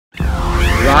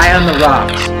Rye on the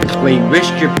Rocks is where you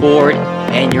risk your board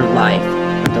and your life,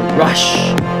 but the rush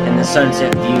and the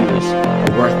sunset views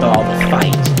are worth all the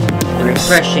fight. The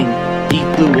refreshing, deep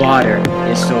blue water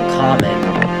is so common,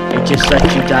 it just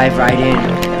lets you dive right in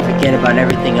and forget about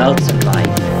everything else in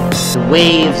life. The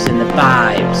waves and the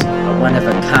vibes are one of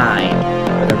a kind,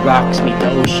 where the rocks meet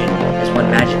the ocean as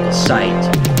one magical sight.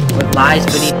 What lies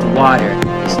beneath the water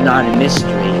is not a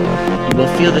mystery. You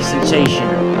will feel the sensation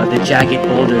of the jagged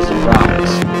boulders and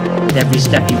rocks with every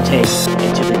step you take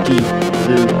into the deep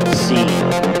blue sea.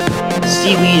 The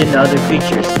seaweed and the other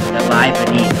creatures that lie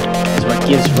beneath is what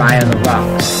gives Rye on the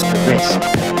Rocks the risk.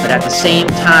 But at the same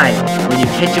time, when you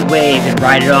catch a wave and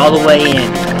ride it all the way in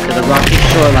to the rocky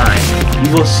shoreline,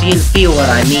 you will see and feel what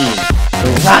I mean.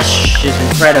 The rush is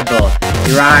incredible.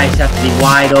 Your eyes have to be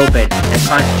wide open and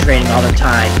concentrating all the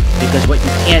time, because what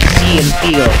you can't see and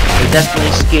feel will definitely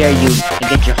scare you and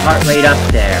get your heart rate up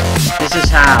there. This is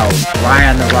how Rye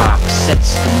on the Rocks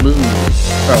sets the mood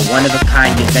for a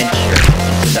one-of-a-kind adventure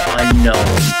into the unknown,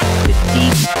 the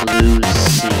deep blue